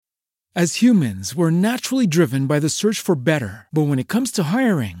As humans, we're naturally driven by the search for better. But when it comes to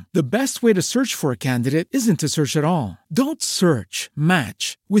hiring, the best way to search for a candidate isn't to search at all. Don't search,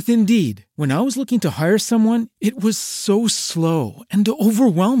 match with Indeed. When I was looking to hire someone, it was so slow and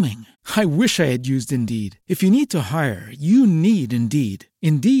overwhelming. I wish I had used Indeed. If you need to hire, you need Indeed.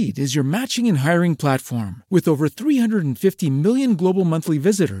 Indeed is your matching and hiring platform with over 350 million global monthly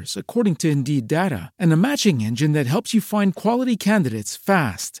visitors, according to Indeed data, and a matching engine that helps you find quality candidates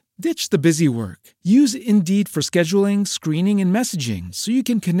fast. Ditch the busy work. Use Indeed for scheduling, screening, and messaging so you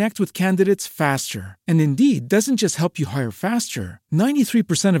can connect with candidates faster. And Indeed doesn't just help you hire faster.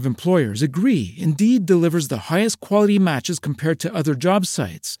 93% of employers agree Indeed delivers the highest quality matches compared to other job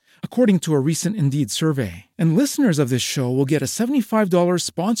sites, according to a recent Indeed survey. And listeners of this show will get a $75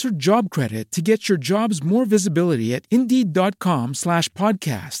 sponsored job credit to get your jobs more visibility at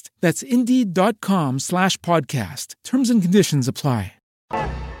Indeed.com/podcast. That's Indeed.com/podcast. Terms and conditions apply.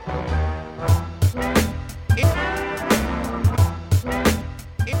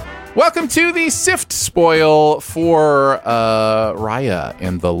 Welcome to the Sift Spoil for Raya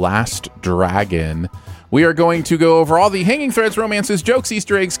and the Last Dragon. We are going to go over all the hanging threads, romances, jokes,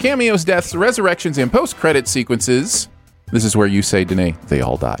 Easter eggs, cameos, deaths, resurrections, and post-credit sequences. This is where you say, Danae, they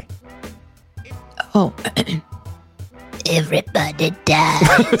all die. Oh. Everybody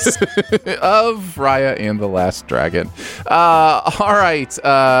dies. Of Raya and the Last Dragon. All right.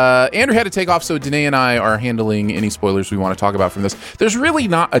 Andrew had to take off, so Danae and I are handling any spoilers we want to talk about from this. There's really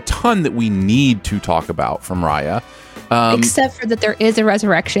not a ton that we need to talk about from Raya. Except for that there is a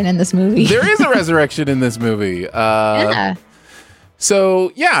resurrection in this movie. There is a resurrection in this movie. Yeah.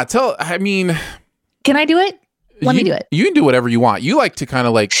 So, yeah, can I do it? Let me do it. You can do whatever you want. You like to kind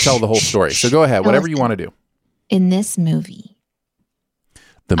of like tell the whole story. So go ahead, whatever you want to do. In this movie,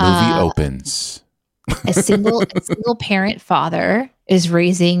 the movie opens. a single parent father is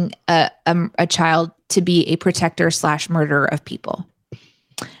raising a child to be a protector / murderer of people,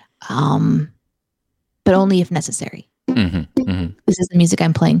 but only if necessary. Mm-hmm, mm-hmm. This is the music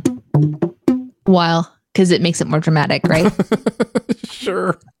I'm playing because it makes it more dramatic, right?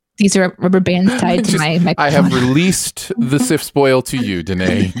 Sure. These are rubber bands tied to my microphone. I have released the Sift Spoil to you,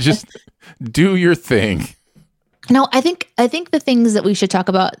 Danae. Just do your thing. No, I think the things that we should talk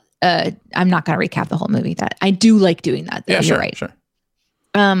about. I'm not going to recap the whole movie. That I do like doing that. Though. Yeah, You're right. Sure.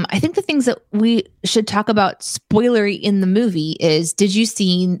 I think the things that we should talk about spoilery in the movie is: did you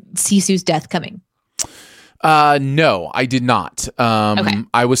see Sisu's death coming? No, I did not. Okay.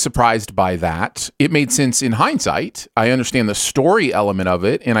 I was surprised by that. It made sense in hindsight. I understand the story element of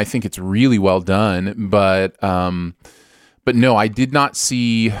it, and I think it's really well done. But no, I did not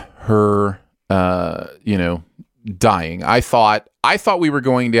see her. Dying. I thought we were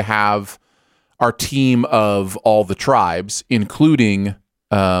going to have our team of all the tribes, including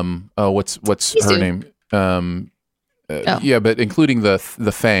what's Sisu. her name? Yeah, but including the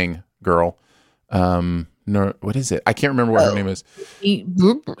Fang girl. What is it? I can't remember what her name is.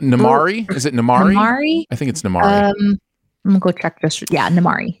 Namari? Is it Namari? Namari? I think it's Namari. I'm gonna go check this. Yeah,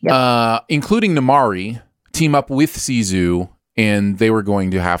 Namari. Yep. Including Namari, team up with Sisu, and they were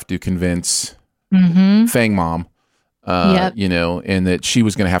going to have to convince Fang Mom. And that she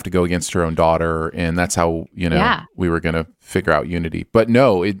was going to have to go against her own daughter, and that's how we were going to figure out unity. But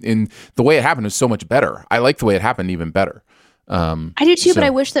no, in the way it happened was so much better. I like the way it happened even better. I do too, but I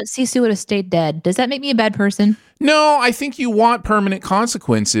wish that Sisu would have stayed dead. Does that make me a bad person? No, I think you want permanent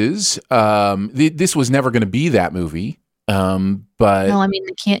consequences. This was never going to be that movie. But no, I mean,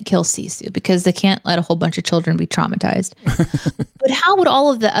 they can't kill Sisu because they can't let a whole bunch of children be traumatized. But how would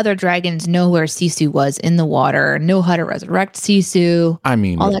all of the other dragons know where Sisu was in the water, know how to resurrect Sisu? I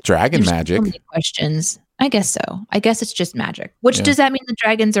mean, with dragon magic. So many questions. I guess so. I guess it's just magic. Does that mean the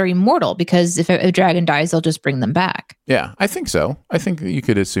dragons are immortal? Because if a dragon dies, they'll just bring them back. Yeah, I think so. I think you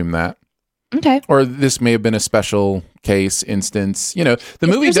could assume that. Okay. Or this may have been a special case instance. The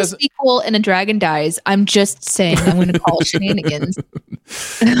movie doesn't. There's a sequel and a dragon dies. I'm just saying I'm going to call it shenanigans.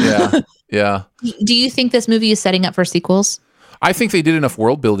 Yeah. Do you think this movie is setting up for sequels? I think they did enough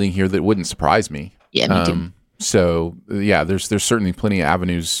world building here that it wouldn't surprise me. Yeah, me too. So yeah, there's certainly plenty of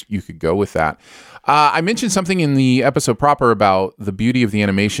avenues you could go with that. I mentioned something in the episode proper about the beauty of the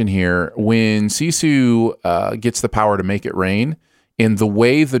animation here. When Sisu gets the power to make it rain, and the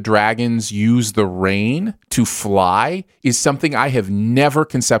way the dragons use the rain to fly is something I have never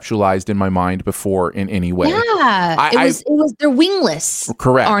conceptualized in my mind before in any way. Yeah, it was they're wingless.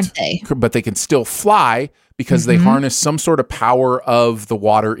 Correct. Aren't they? But they can still fly because they harness some sort of power of the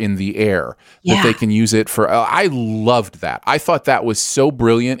water in the air that they can use it for. I loved that. I thought that was so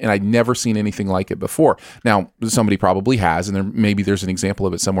brilliant, and I'd never seen anything like it before. Now, somebody probably has, and maybe there's an example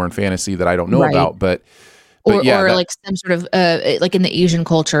of it somewhere in fantasy that I don't know about, but yeah, like some sort of like in the Asian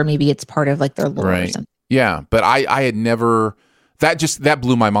culture, maybe it's part of like their lore or something. Yeah, but I had never. That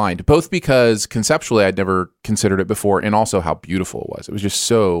blew my mind, both because conceptually I'd never considered it before, and also how beautiful it was. It was just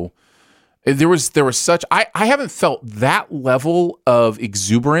so. There was such. I haven't felt that level of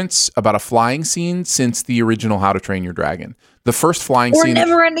exuberance about a flying scene since the original How to Train Your Dragon. The first flying scene,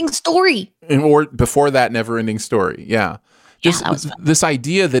 Never-Ending Story, or before that, Never-Ending Story. Yeah. Just this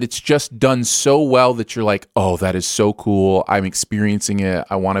idea that it's just done so well that you're like, oh, that is so cool. I'm experiencing it.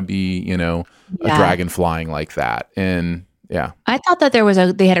 I want to be, a dragon flying like that. And yeah, I thought that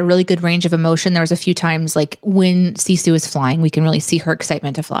they had a really good range of emotion. There was a few times like when Sisu is flying, we can really see her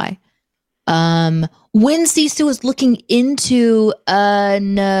excitement to fly. When Sisu is looking into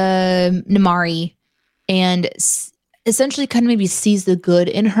Namaari and essentially kind of maybe sees the good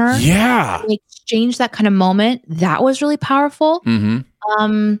in her. Yeah. They exchange that kind of moment. That was really powerful. Mm-hmm.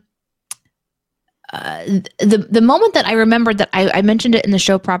 The moment that I remembered that I mentioned it in the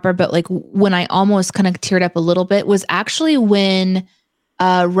show proper, but like when I almost kind of teared up a little bit was actually when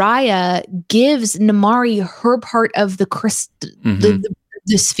Raya gives Namaari her part of the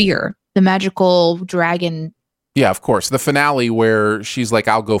the sphere, the magical dragon. Yeah, of course. The finale where she's like,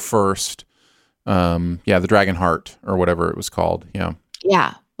 I'll go first. The dragon heart or whatever it was called.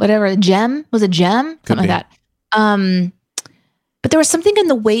 Yeah, whatever. Gem was a gem, something like that. But there was something in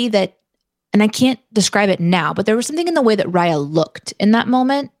the way that, and I can't describe it now, but there was something in the way that Raya looked in that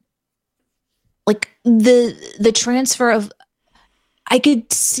moment, like the transfer of. I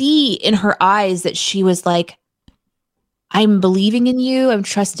could see in her eyes that she was like, I'm believing in you, I'm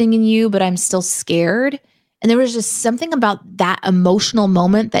trusting in you, but I'm still scared. And there was just something about that emotional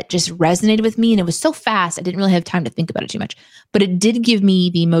moment that just resonated with me. And it was so fast, I didn't really have time to think about it too much. But it did give me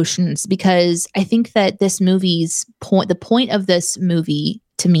the emotions because I think that this movie's point, the point of this movie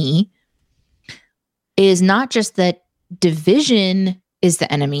to me is not just that division is the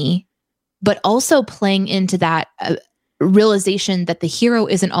enemy, but also playing into that realization that the hero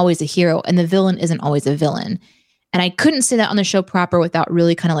isn't always a hero and the villain isn't always a villain. And I couldn't say that on the show proper without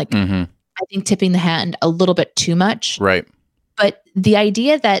really kind of like, I think, tipping the hand a little bit too much. Right. But the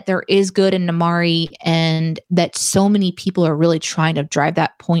idea that there is good in Namaari and that so many people are really trying to drive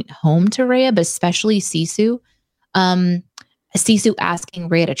that point home to Rhea, but especially Sisu. Sisu asking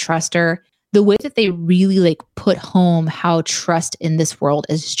Rhea to trust her. The way that they really like put home how trust in this world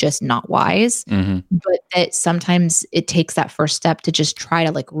is just not wise. But that sometimes it takes that first step to just try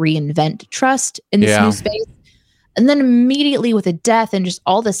to like reinvent trust in this new space. And then immediately with a death and just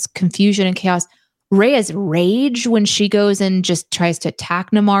all this confusion and chaos, Rhea's rage when she goes and just tries to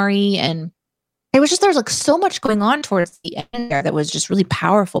attack Namaari. And it was just, there's like so much going on towards the end there that was just really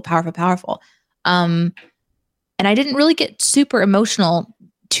powerful. And I didn't really get super emotional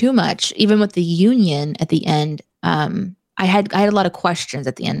too much, even with the union at the end. I had a lot of questions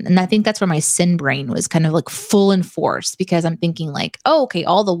at the end. And I think that's where my sin brain was kind of like full in force because I'm thinking like, oh, okay,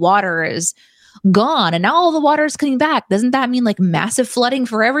 all the water is gone and now all the water is coming back. Doesn't that mean like massive flooding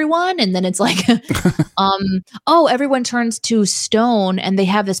for everyone? And then it's like, everyone turns to stone and they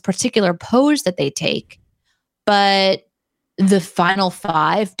have this particular pose that they take. But the final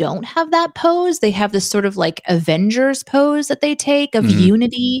five don't have that pose. They have this sort of like Avengers pose that they take of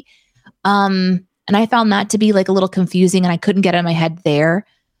unity. And I found that to be like a little confusing and I couldn't get it in my head there.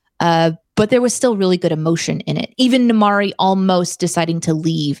 But there was still really good emotion in it. Even Namaari almost deciding to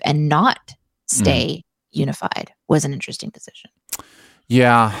leave and not stay unified was an interesting decision.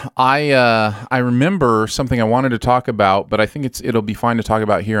 Yeah, I remember something I wanted to talk about, but I think it'll be fine to talk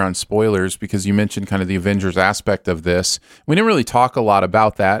about here on spoilers because you mentioned kind of the Avengers aspect of this. We didn't really talk a lot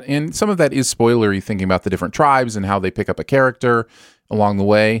about that, and some of that is spoilery, thinking about the different tribes and how they pick up a character along the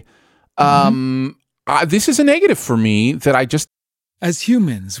way. This is a negative for me that I just. As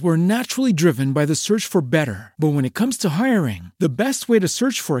humans, we're naturally driven by the search for better. But when it comes to hiring, the best way to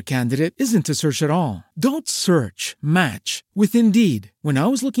search for a candidate isn't to search at all. Don't search, match with Indeed. When I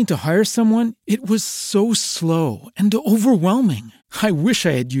was looking to hire someone, it was so slow and overwhelming. I wish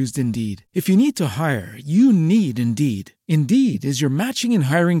I had used Indeed. If you need to hire, you need Indeed. Indeed is your matching and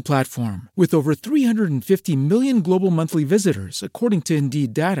hiring platform with over 350 million global monthly visitors, according to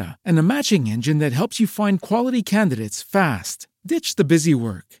Indeed data, and a matching engine that helps you find quality candidates fast. Ditch the busy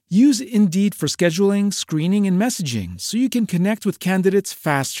work. Use Indeed for scheduling, screening, and messaging so you can connect with candidates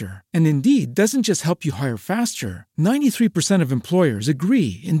faster. And Indeed doesn't just help you hire faster. 93% of employers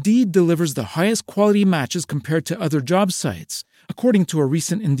agree Indeed delivers the highest quality matches compared to other job sites, according to a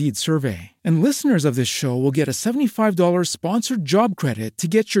recent Indeed survey. And listeners of this show will get a $75 sponsored job credit to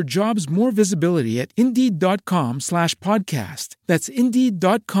get your jobs more visibility at Indeed.com/podcast. That's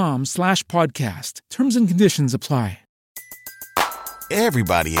Indeed.com/podcast. Terms and conditions apply.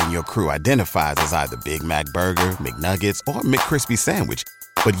 Everybody in your crew identifies as either Big Mac Burger, McNuggets, or McCrispy Sandwich.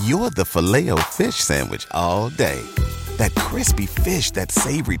 But you're the Filet-O-Fish Sandwich all day. That crispy fish, that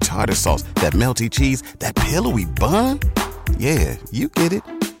savory tartar sauce, that melty cheese, that pillowy bun. Yeah, you get it.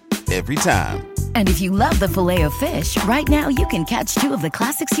 Every time. And if you love the Filet-O-Fish, right now you can catch two of the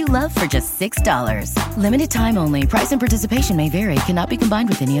classics you love for just $6. Limited time only. Price and participation may vary. Cannot be combined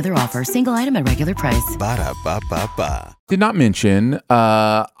with any other offer. Single item at regular price. Ba-da-ba-ba-ba. Did not mention,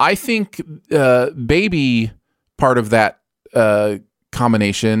 I think baby part of that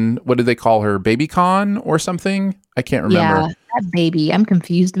combination, what did they call her? Baby Con or something? I can't remember. Yeah, that baby. I'm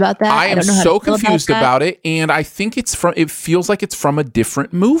confused about that. I am don't know how so to feel confused that. about it. And I think it feels like it's from a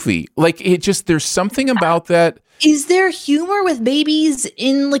different movie. Like there's something about that. Is there humor with babies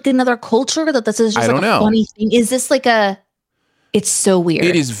in like another culture that this is just I like don't a know. funny thing? Is this like it's so weird.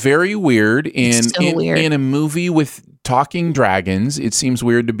 It is very weird. And It's so weird. in a movie with talking dragons, it seems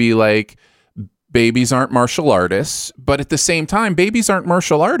weird to be like, babies aren't martial artists, but at the same time, babies aren't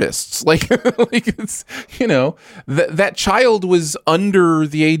martial artists. Like it's, that child was under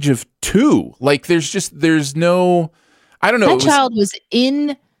the age of 2. Like there's no, I don't know. That child was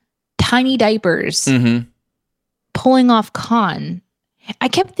in tiny diapers, Mhm. pulling off Khan. I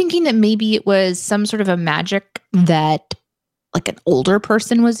kept thinking that maybe it was some sort of a magic that like an older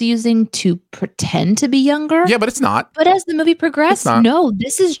person was using to pretend to be younger. Yeah, but it's not. But as the movie progressed, It's not. no,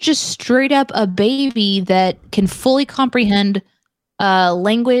 this is just straight up a baby that can fully comprehend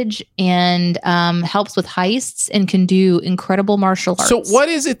language and helps with heists and can do incredible martial arts. So what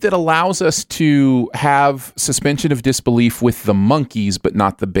is it that allows us to have suspension of disbelief with the monkeys, but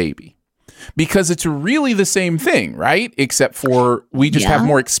not the baby? Because it's really the same thing, right? Except for we just have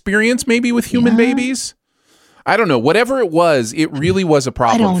more experience maybe with human babies. I don't know. Whatever it was, it really was a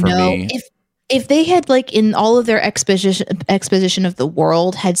problem for me. If they had like in all of their exposition of the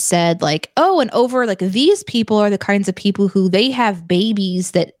world had said like, oh, and over like these people are the kinds of people who they have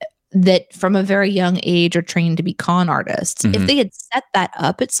babies that from a very young age are trained to be con artists. Mm-hmm. If they had set that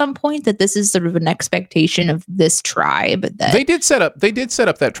up at some point that this is sort of an expectation of this tribe that They did set up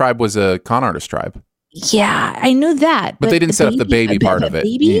that tribe was a con artist tribe. Yeah, I knew that. But they didn't set up the baby part of it.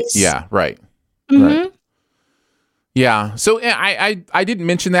 Babies? Yeah, right. Mhm. Right. Yeah. So I didn't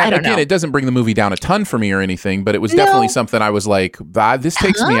mention that. I don't Again, know. it doesn't bring the movie down a ton for me or anything, but it was definitely something I was like, this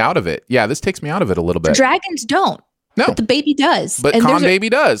takes me out of it. Yeah, this takes me out of it a little bit. Dragons don't. No. But the baby does. But And Con there's Baby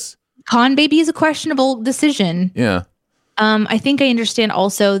does. Con baby is a questionable decision. Yeah. I think I understand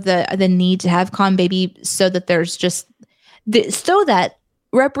also the need to have Con baby so that there's just so that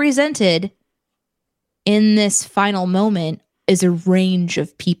represented in this final moment is a range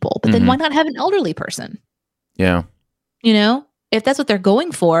of people. But then why not have an elderly person? Yeah. You know, if that's what they're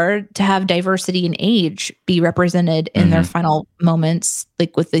going for, to have diversity in age be represented in their final moments,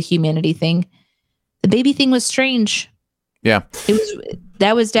 like with the humanity thing. The baby thing was strange. Yeah.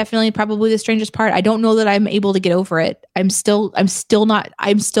 That was definitely probably the strangest part. I don't know that I'm able to get over it. I'm still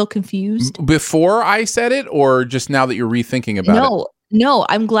confused. Before I said it, or just now that you're rethinking about it? No,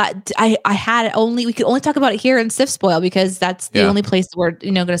 I'm glad we could only talk about it here in Sif Spoil because that's the only place we're,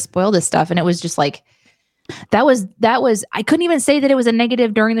 going to spoil this stuff. And it was just like, that was, I couldn't even say that it was a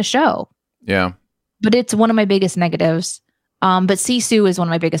negative during the show. Yeah. But it's one of my biggest negatives. But Sisu is one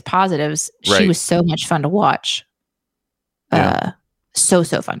of my biggest positives. She Right. was so much fun to watch. Yeah. So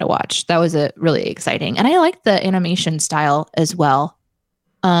fun to watch. That was a really exciting. And I liked the animation style as well.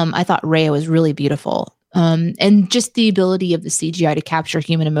 I thought Rhea was really beautiful. And just the ability of the CGI to capture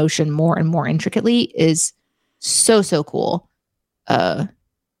human emotion more and more intricately is so cool. Yeah.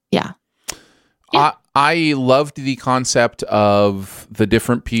 I loved the concept of the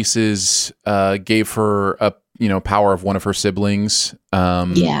different pieces gave her a power of one of her siblings.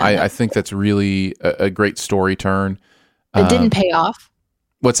 I think that's really a great story turn. It didn't pay off.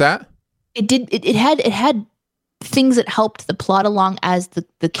 What's that? It did. It had things that helped the plot along as the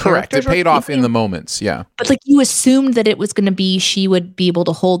characters. Correct. It were paid off thinking. in the moments. Yeah. But like you assumed that it was going to be she would be able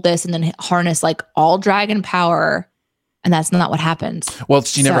to hold this and then harness like all dragon power, and that's not what happens. Well,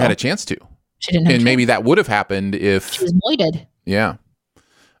 she never So, had a chance to. She didn't. Have And a maybe chance. that would have happened if She was moited. yeah.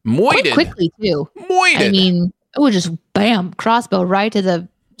 Quite Moited. quickly too. Moited. I mean, It would just bam, crossbow right to the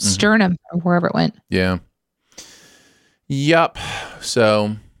sternum or wherever it went. Yeah. Yep.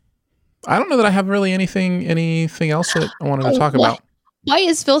 So I don't know that I have really anything else that I wanted to talk about. Why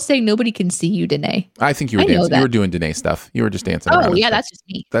is Phil saying nobody can see you, Danae? I think you were dancing. You were doing Danae stuff. You were just dancing around. Oh, yeah, that's just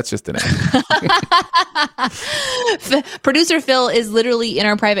me. That's just Danae. Producer Phil is literally in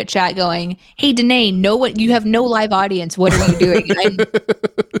our private chat going, "Hey, Danae, you have no live audience. What are you doing?"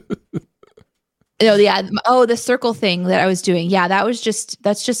 The circle thing that I was doing. Yeah, that's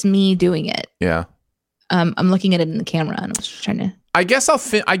just me doing it. Yeah. I'm looking at it in the camera and I was just trying to. I guess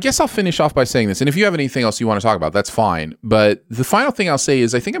I'll finish off by saying this, and if you have anything else you want to talk about, that's fine. But the final thing I'll say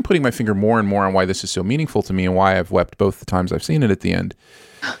is I think I'm putting my finger more and more on why this is so meaningful to me and why I've wept both the times I've seen it at the end.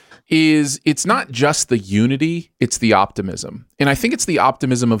 Is it's not just the unity, it's the optimism. And I think it's the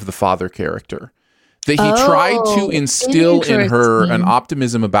optimism of the father character. That he tried to instill in her an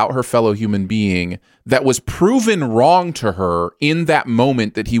optimism about her fellow human being that was proven wrong to her in that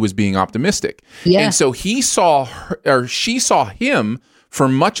moment that he was being optimistic. Yeah. And so she saw him for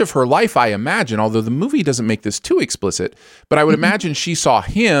much of her life, I imagine, although the movie doesn't make this too explicit, but I would imagine she saw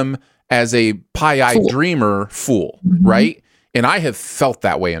him as a pie-eyed dreamer fool, right? And I have felt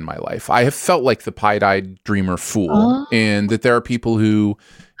that way in my life. I have felt like the pie-eyed dreamer fool, and that there are people who...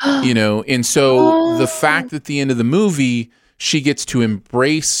 and so the fact that at the end of the movie, she gets to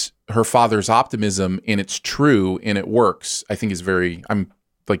embrace her father's optimism and it's true and it works, I think is I'm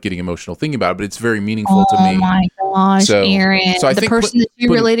like getting emotional thinking about it, but it's very meaningful to me. Oh my gosh, Aaron. So the person that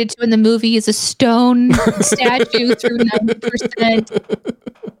you related to in the movie is a stone statue through 90%.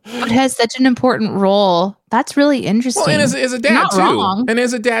 But has such an important role. That's really interesting. Well, and as a dad too. Wrong. And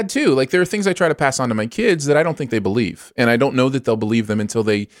as a dad too. Like there are things I try to pass on to my kids that I don't think they believe. And I don't know that they'll believe them until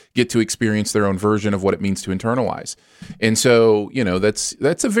they get to experience their own version of what it means to internalize. And so,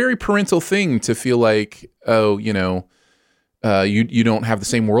 that's a very parental thing to feel like, you don't have the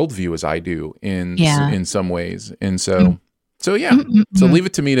same worldview as I do in some ways. And so so leave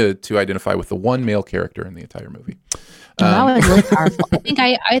it to me to identify with the one male character in the entire movie. That was really powerful.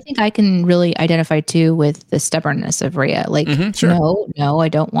 I think I can really identify too with the stubbornness of Rhea. Like, no, I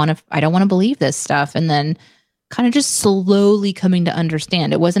don't want to believe this stuff, and then kind of just slowly coming to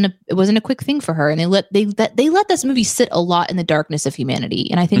understand. It wasn't a quick thing for her, and they let this movie sit a lot in the darkness of humanity,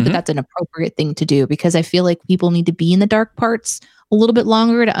 and I think that that's an appropriate thing to do because I feel like people need to be in the dark parts a little bit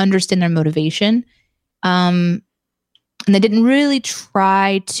longer to understand their motivation. And they didn't really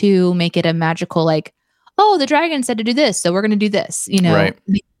try to make it a magical like, oh, the dragon said to do this, so we're going to do this. Right.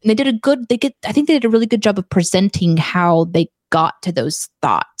 I think they did a really good job of presenting how they got to those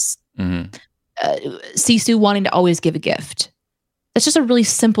thoughts. Sisu wanting to always give a gift. That's just a really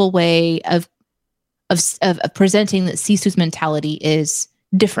simple way of presenting that Sisu's mentality is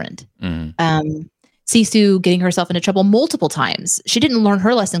different. Sisu getting herself into trouble multiple times. She didn't learn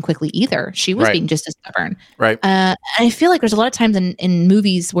her lesson quickly either. She was being just as stubborn. Right. I feel like there's a lot of times in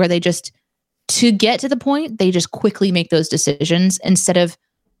movies where they just, to get to the point, they just quickly make those decisions instead of,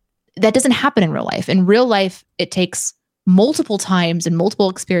 that doesn't happen in real life. In real life, it takes multiple times and multiple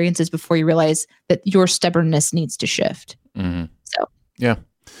experiences before you realize that your stubbornness needs to shift. So, yeah,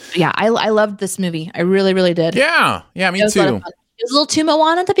 I loved this movie. I really, really did. Yeah, me too. It was a little too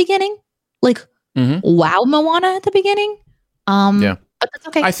Moana at the beginning. Like, wow, Moana at the beginning. But that's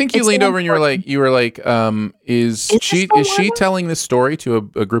okay. I think you leaned over and you were like, is she telling this story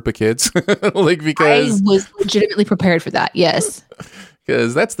to a group of kids? Like, because I was legitimately prepared for that. Yes,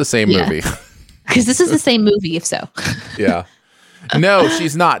 because that's the same movie. Because this is the same movie, if so. Yeah. No,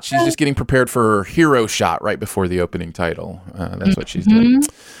 she's not. She's just getting prepared for her hero shot right before the opening title. That's what she's doing.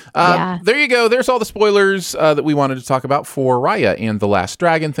 There you go. There's all the spoilers that we wanted to talk about for Raya and the Last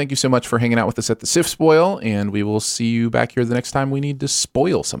Dragon. Thank you so much for hanging out with us at the SIF Spoil, and we will see you back here the next time we need to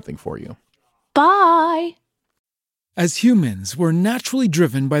spoil something for you. Bye. As humans, we're naturally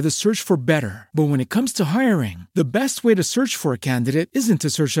driven by the search for better. But when it comes to hiring, the best way to search for a candidate isn't to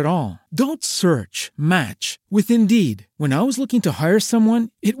search at all. Don't search, match with Indeed. When I was looking to hire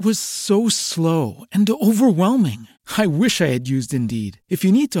someone, it was so slow and overwhelming. I wish I had used Indeed. If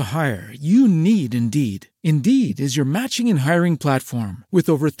you need to hire, you need Indeed. Indeed is your matching and hiring platform with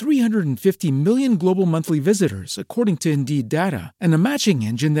over 350 million global monthly visitors, according to Indeed data, and a matching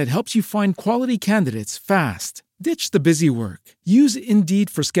engine that helps you find quality candidates fast. Ditch the busy work. Use Indeed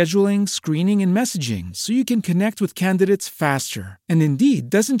for scheduling, screening, and messaging so you can connect with candidates faster. And Indeed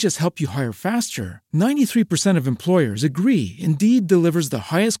doesn't just help you hire faster. 93% of employers agree Indeed delivers the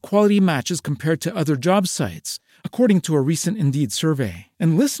highest quality matches compared to other job sites, according to a recent Indeed survey.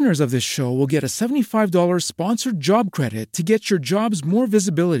 And listeners of this show will get a $75 sponsored job credit to get your jobs more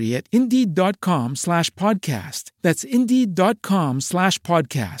visibility at Indeed.com/podcast. That's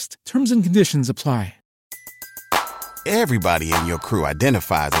Indeed.com/podcast. Terms and conditions apply. Everybody in your crew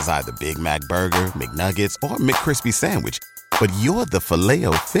identifies as either Big Mac Burger, McNuggets, or McCrispy Sandwich. But you're the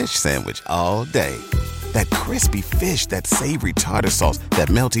Filet-O-Fish Sandwich all day. That crispy fish, that savory tartar sauce, that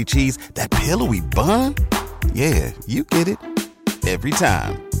melty cheese, that pillowy bun. Yeah, you get it. Every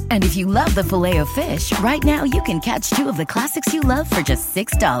time. And if you love the Filet-O-Fish, right now you can catch 2 of the classics you love for just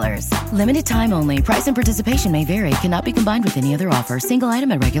 $6. Limited time only. Price and participation may vary. Cannot be combined with any other offer. Single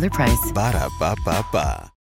item at regular price. Ba-da-ba-ba-ba.